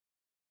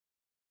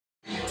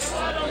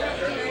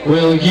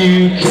Well,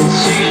 you can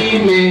see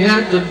me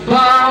at the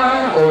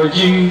bar, or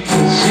you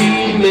can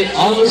see me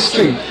on the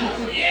street.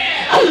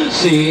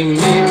 See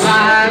me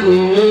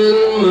riding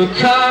in the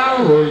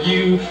car, or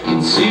you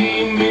can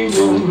see me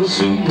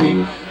once a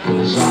week.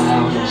 'Cause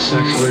I'm a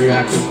sexually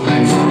active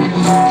man.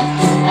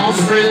 All my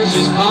friends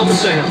just call me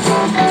Sam.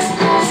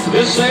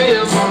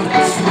 S.A.M. S.A.M.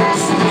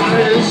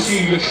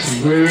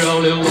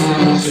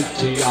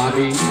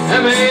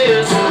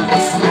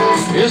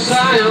 Yes,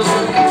 I am.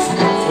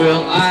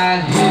 Well, I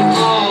hit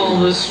all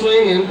the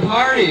swinging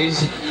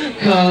parties,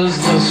 'cause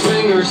the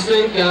swingers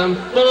think I'm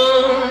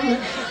fun.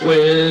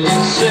 When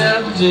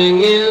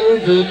accepting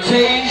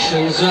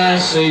invitations, I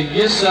say,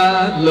 yes,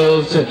 I'd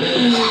love to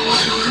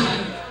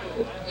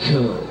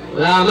come.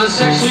 I'm a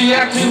sexually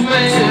active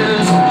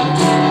man.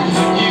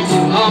 You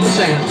can call me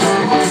Sam.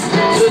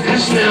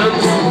 S.A.M.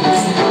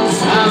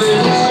 I'm in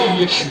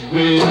the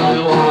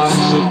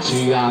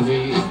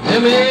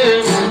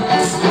W.O.M.A.N.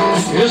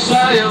 Yes, I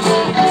am.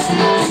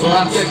 Well,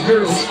 I've got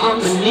girls on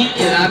my knee,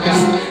 and I've got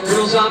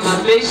girls on my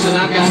face, and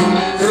I've got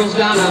girls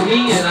down on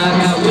me, and I've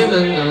got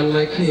women on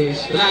my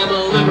case. But I'm a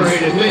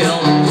liberated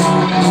male.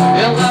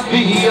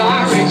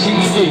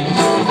 L-I-B-E-R-A-T-E-D.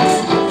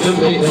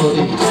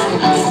 M-A-L-E.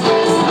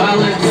 I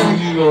let them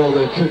do all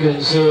the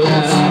cooking so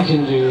that I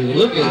can do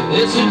looking.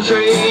 It's a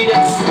trade.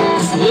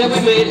 Yeah, we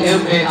made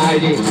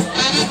M-A-I-D.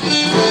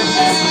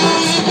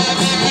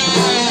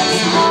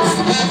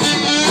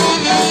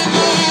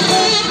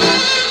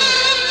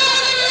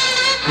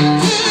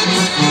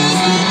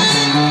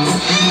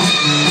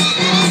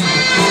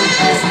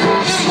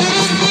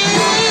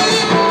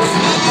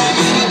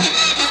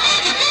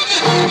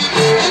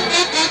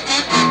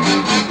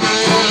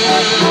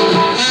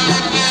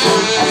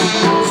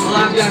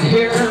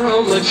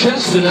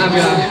 Chest, and I've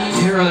got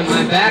hair on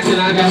my back, and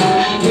I've got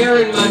hair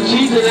in my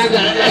teeth, and I've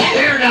got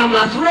hair down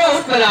my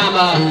throat, but I'm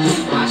a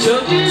macho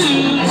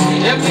dude.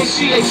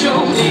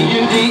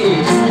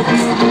 M-A-C-H-O-D-U-D-E.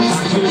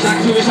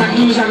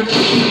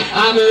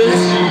 I'm a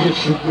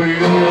C-H-O-D-U-D-E.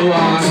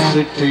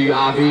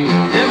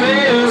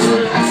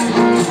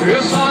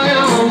 Yes, I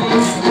am.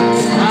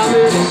 I'm a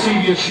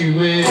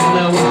C-H-O-D-U-D-E.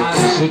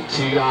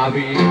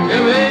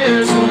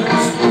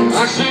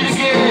 I say it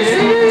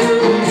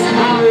again.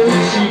 I'm a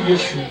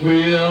C-H-O-D-U-D-E.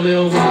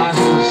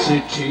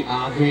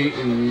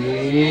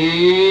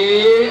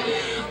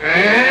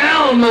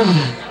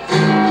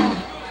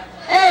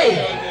 Hey!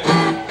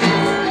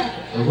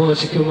 Why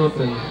don't you come up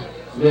and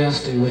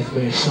nasty with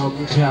me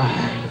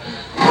sometime?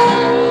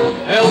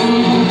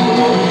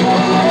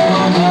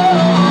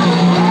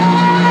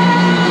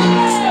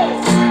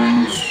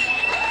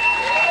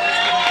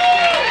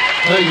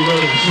 Thank you,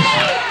 brother.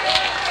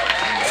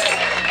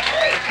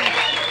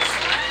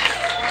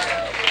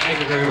 Thank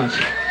you very much.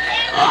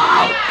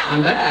 Oh,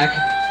 I'm back.